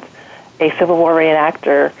met a Civil War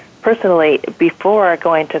reenactor personally before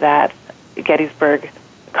going to that Gettysburg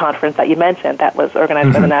conference that you mentioned that was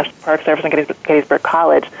organized by the National Park Service and Gettysburg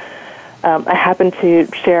College. I happened to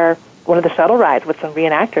share one of the shuttle rides with some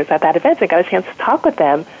reenactors at that event and got a chance to talk with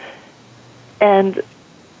them and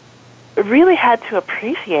really had to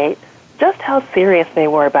appreciate just how serious they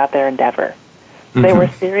were about their endeavor. Mm-hmm. They were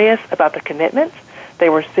serious about the commitment. They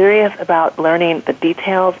were serious about learning the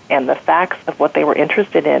details and the facts of what they were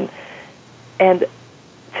interested in. And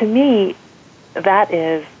to me, that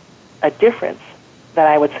is a difference that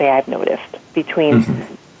I would say I've noticed between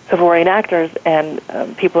Civil War reenactors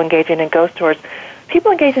and people engaging in ghost tours.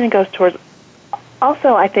 People engaging in ghost tours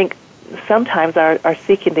also, I think, sometimes are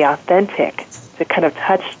seeking the authentic, to kind of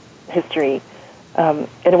touch history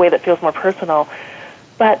in a way that feels more personal.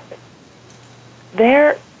 But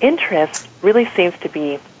their interest really seems to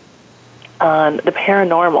be on the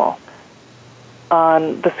paranormal,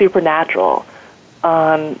 on the supernatural,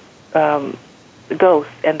 on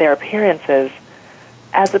ghosts and their appearances,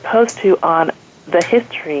 as opposed to on the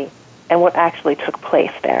history and what actually took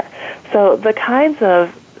place there. So the kinds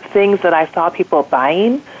of things that I saw people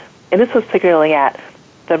buying, and this was particularly at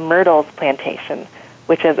the Myrtles Plantation,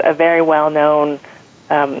 which is a very well-known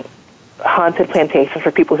haunted plantation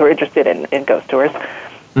for people who are interested in ghost tours,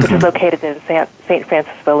 which is located in St.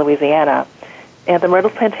 Francisville, Louisiana. And the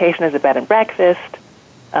Myrtles Plantation is a bed and breakfast.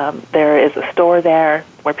 There is a store there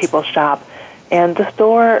where people shop. And the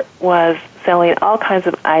store was selling all kinds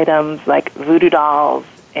of items like voodoo dolls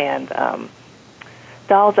and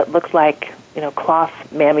dolls that looked like,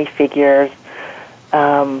 cloth mammy figures,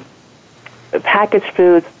 packaged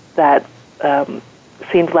foods that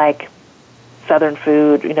seemed like Southern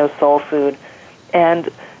food, soul food. And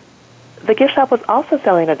the gift shop was also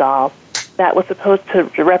selling a doll that was supposed to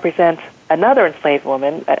represent another enslaved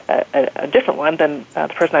woman, a different one than the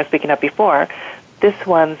person I was speaking of before. This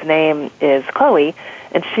one's name is Chloe,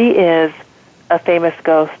 and she is a famous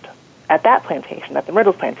ghost at that plantation, at the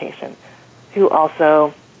Myrtles Plantation, who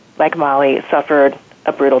also, like Molly, suffered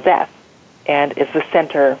a brutal death and is the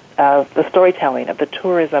center of the storytelling, of the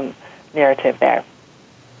tourism narrative there.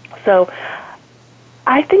 So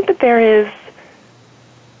I think that there is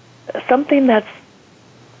something that's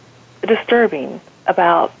disturbing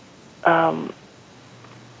about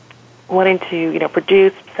wanting to,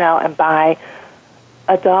 produce, sell, and buy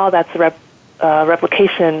a doll that's a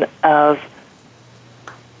replication of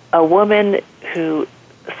a woman who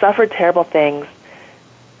suffered terrible things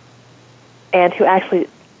and who actually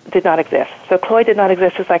did not exist. So Chloe did not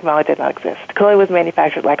exist just like Molly did not exist. Chloe was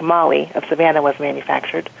manufactured like Molly of Savannah was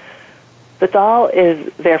manufactured. The doll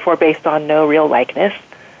is therefore based on no real likeness.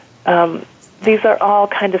 These are all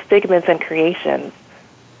kind of figments and creations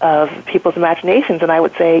of people's imaginations, and I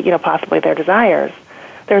would say, possibly their desires.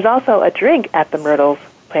 There's also a drink at the Myrtles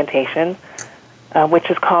Plantation, which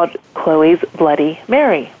is called Chloe's Bloody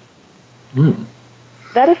Mary. Mm.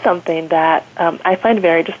 That is something that I find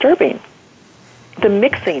very disturbing. The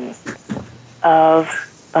mixing of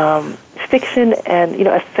fiction and,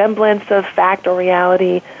 a semblance of fact or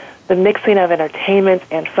reality, the mixing of entertainment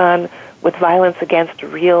and fun with violence against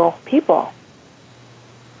real people.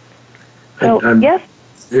 So, yes.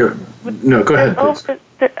 No, go ahead, please.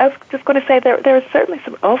 I was just going to say there is certainly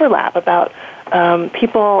some overlap about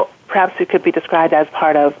people perhaps who could be described as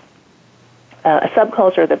part of a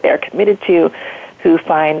subculture that they're committed to, who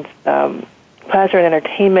find pleasure and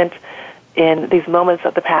entertainment in these moments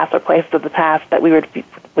of the past or places of the past that we would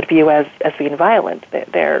view as being violent.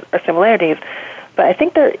 There are similarities, but I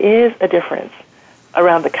think there is a difference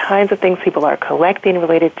around the kinds of things people are collecting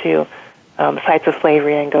related to sites of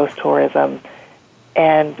slavery and ghost tourism,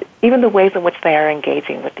 and even the ways in which they are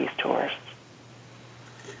engaging with these tours.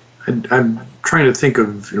 I'm trying to think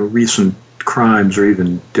of recent crimes or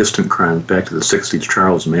even distant crimes back to the 60s,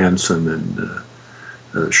 Charles Manson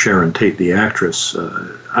and Sharon Tate, the actress.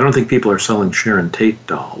 I don't think people are selling Sharon Tate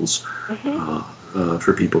dolls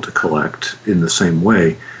for people to collect in the same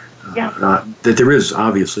way. That there is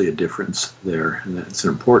obviously a difference there, and that's an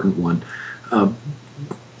important one.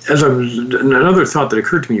 Another thought that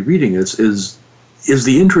occurred to me reading this is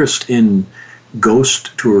the interest in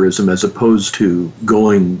ghost tourism as opposed to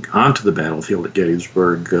going onto the battlefield at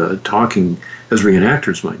Gettysburg, talking as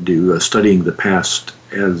reenactors might do, studying the past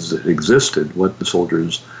as it existed, what the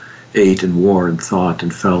soldiers ate and wore and thought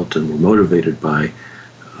and felt and were motivated by,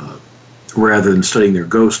 rather than studying their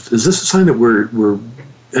ghosts. Is this a sign that we're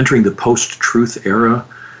entering the post-truth era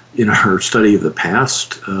in our study of the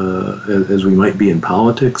past, as we might be in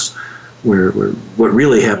politics, where what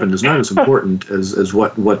really happened is not as important as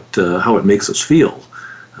what how it makes us feel.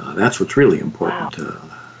 That's what's really important.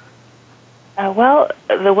 Wow. Well,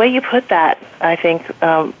 the way you put that, I think,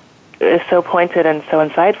 is so pointed and so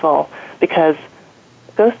insightful, because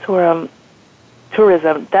ghost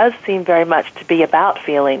tourism does seem very much to be about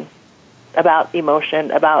feeling, about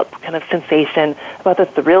emotion, about kind of sensation, about the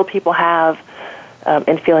thrill people have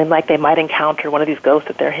in feeling like they might encounter one of these ghosts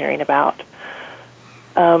that they're hearing about.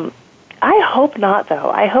 I hope not,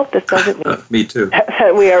 though. I hope this doesn't mean me too.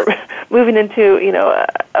 that we are moving into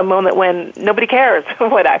a moment when nobody cares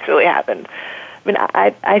what actually happened. I mean,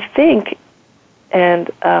 I think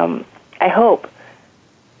and I hope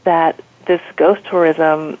that this ghost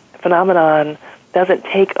tourism phenomenon doesn't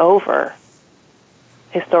take over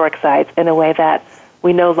historic sites in a way that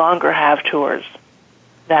we no longer have tours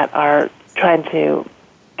that are trying to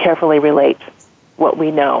carefully relate what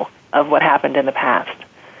we know of what happened in the past.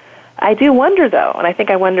 I do wonder, though, and I think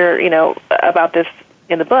I wonder, about this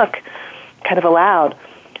in the book, kind of aloud.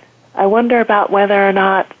 I wonder about whether or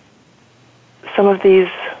not some of these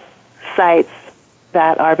sites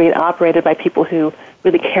that are being operated by people who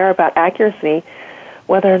really care about accuracy,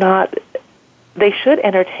 whether or not they should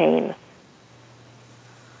entertain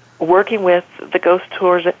working with the ghost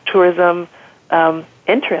tourism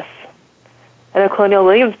interests. I know Colonial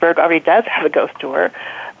Williamsburg already does have a ghost tour.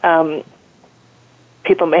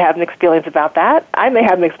 People may have mixed feelings about that. I may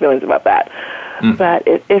have mixed feelings about that. But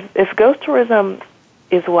if ghost tourism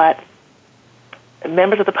is what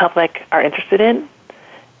members of the public are interested in,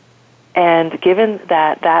 and given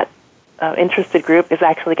that interested group is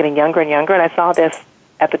actually getting younger and younger, and I saw this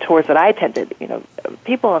at the tours that I attended,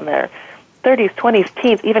 people in their 30s, 20s,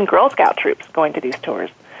 teens, even Girl Scout troops going to these tours,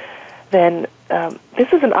 then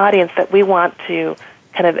this is an audience that we want to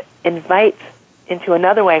kind of invite into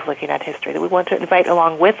another way of looking at history, that we want to invite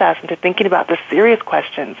along with us into thinking about the serious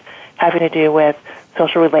questions having to do with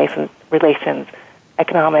social relations,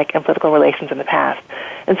 economic and political relations in the past.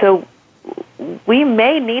 And so we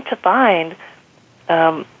may need to find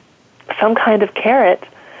some kind of carrot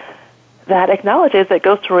that acknowledges that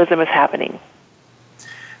ghost tourism is happening.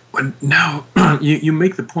 Now, you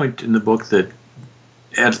make the point in the book that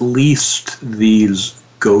at least these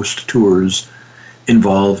ghost tours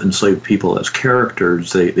involve enslaved people as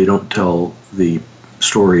characters. They don't tell the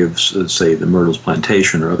story of, say, the Myrtles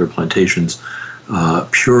Plantation or other plantations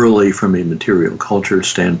purely from a material culture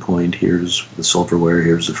standpoint. Here's the silverware,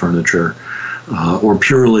 here's the furniture, or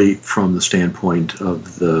purely from the standpoint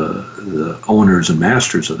of the owners and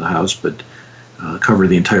masters of the house, but cover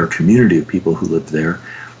the entire community of people who live there.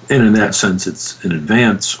 And in that sense, it's an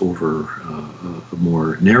advance over a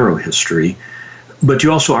more narrow history. But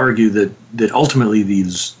you also argue that ultimately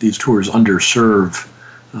these tours underserve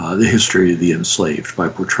the history of the enslaved by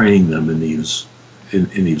portraying them in these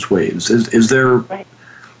ways. Is there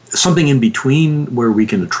something in between where we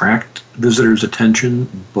can attract visitors' attention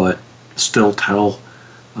but still tell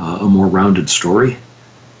a more rounded story?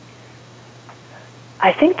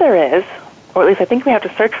 I think there is, or at least I think we have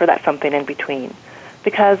to search for that something in between,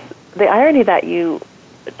 because the irony that you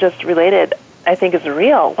just related, I think, is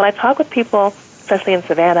real. When I talk with people, especially in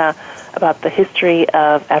Savannah, about the history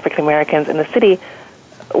of African Americans in the city,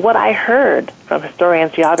 what I heard from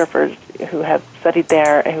historians, geographers who have studied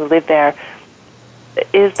there and who live there,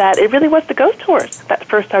 is that it really was the ghost tours that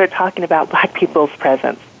first started talking about Black people's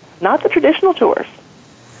presence, not the traditional tours.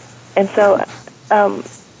 And so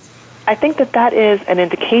I think that is an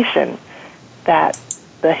indication that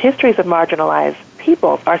the histories of marginalized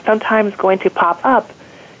peoples are sometimes going to pop up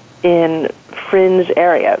in fringe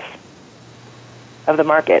areas of the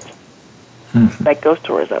market, like ghost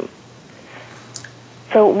tourism.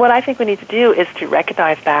 So what I think we need to do is to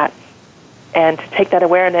recognize that and to take that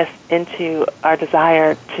awareness into our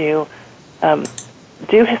desire to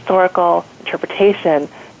do historical interpretation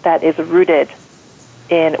that is rooted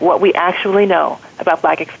in what we actually know about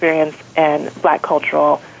Black experience and Black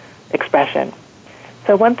cultural expression.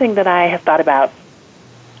 So one thing that I have thought about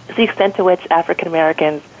is the extent to which African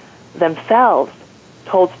Americans themselves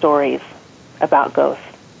told stories about ghosts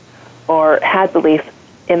or had beliefs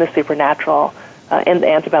in the supernatural in the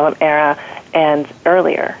antebellum era and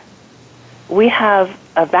earlier. We have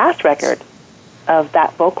a vast record of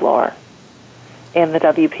that folklore in the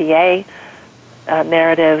WPA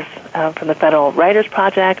narratives from the Federal Writers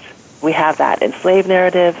Project. We have that in slave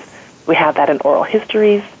narratives. We have that in oral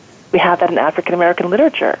histories. We have that in African American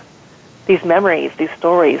literature. These memories, these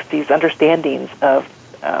stories, these understandings of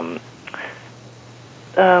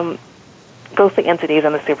ghostly entities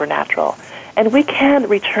and the supernatural. And we can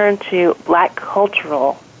return to Black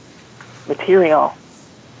cultural material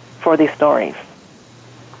for these stories.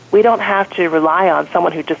 We don't have to rely on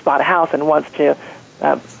someone who just bought a house and wants to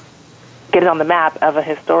get it on the map of a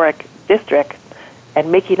historic district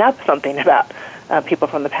and making up something about people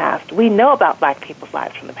from the past. We know about Black people's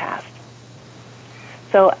lives from the past.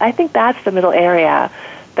 So I think that's the middle area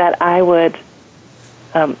that I would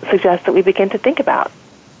suggest that we begin to think about.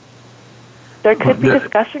 There could be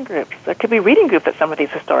discussion groups. There could be reading groups at some of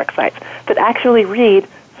these historic sites that actually read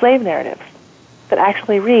slave narratives, that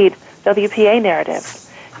actually read WPA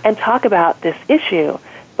narratives, and talk about this issue,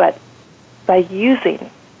 but by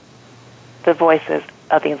using the voices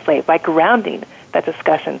of the enslaved, by grounding that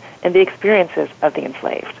discussion in the experiences of the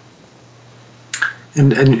enslaved.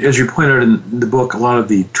 And as you point out in the book, a lot of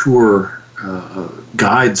the tour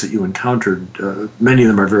guides that you encountered, many of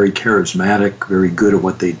them are very charismatic, very good at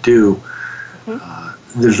what they do.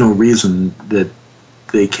 There's no reason that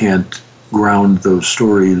they can't ground those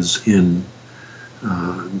stories in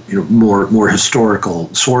more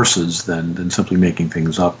historical sources than simply making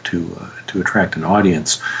things up to attract an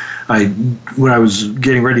audience. When I was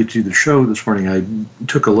getting ready to do the show this morning, I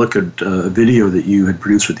took a look at a video that you had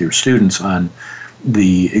produced with your students on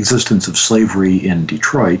the existence of slavery in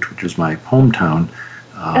Detroit, which is my hometown.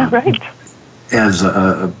 Right. As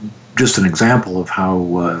just an example of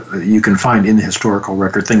how you can find in the historical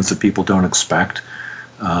record things that people don't expect.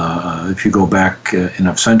 If you go back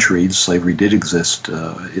enough centuries, slavery did exist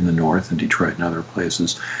in the North, in Detroit and other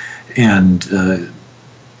places, and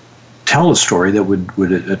tell a story that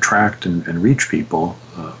would attract and reach people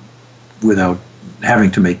without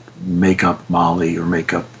having to make up Molly or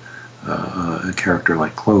make up a character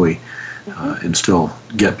like Chloe and still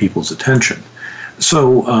get people's attention.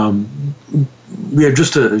 So we have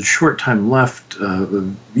just a short time left.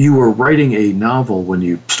 You were writing a novel when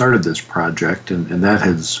you started this project, and that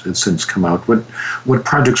has since come out. What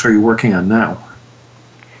projects are you working on now?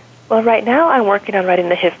 Well, right now I'm working on writing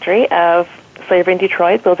the history of slavery in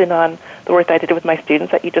Detroit, building on the work that I did with my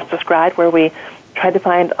students that you just described, where we tried to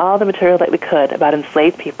find all the material that we could about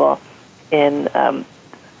enslaved people in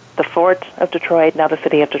the fort of Detroit, now the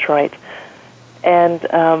city of Detroit.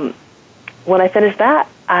 And when I finish that,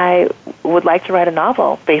 I would like to write a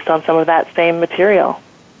novel based on some of that same material.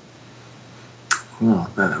 Well,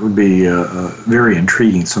 that would be very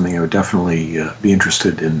intriguing, something I would definitely be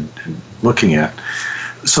interested in looking at.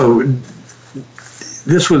 So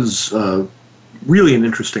this was really an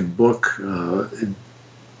interesting book.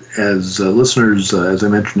 As listeners, as I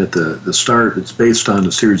mentioned at the start, it's based on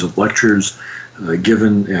a series of lectures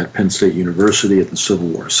given at Penn State University at the Civil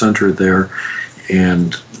War Center there.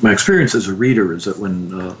 And my experience as a reader is that when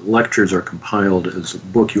lectures are compiled as a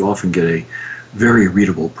book, you often get a very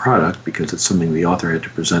readable product because it's something the author had to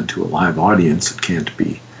present to a live audience. It can't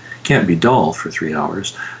be dull for 3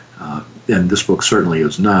 hours. And this book certainly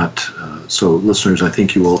is not. So listeners, I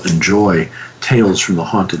think you will enjoy Tales from the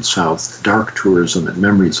Haunted South, Dark Tourism and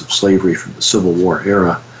Memories of Slavery from the Civil War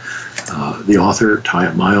Era. The author,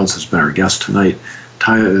 Taya Miles, has been our guest tonight.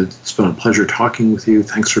 Taya, it's been a pleasure talking with you.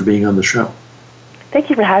 Thanks for being on the show. Thank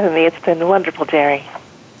you for having me. It's been wonderful, Jerry.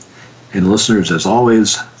 And listeners, as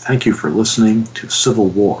always, thank you for listening to Civil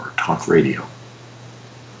War Talk Radio.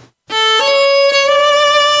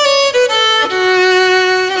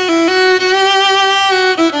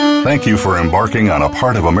 Thank you for embarking on a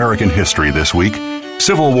part of American history this week.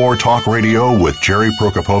 Civil War Talk Radio with Jerry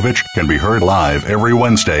Prokopowicz can be heard live every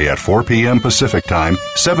Wednesday at 4 p.m. Pacific Time,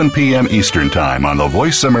 7 p.m. Eastern Time on the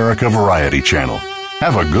Voice America Variety Channel.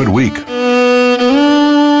 Have a good week.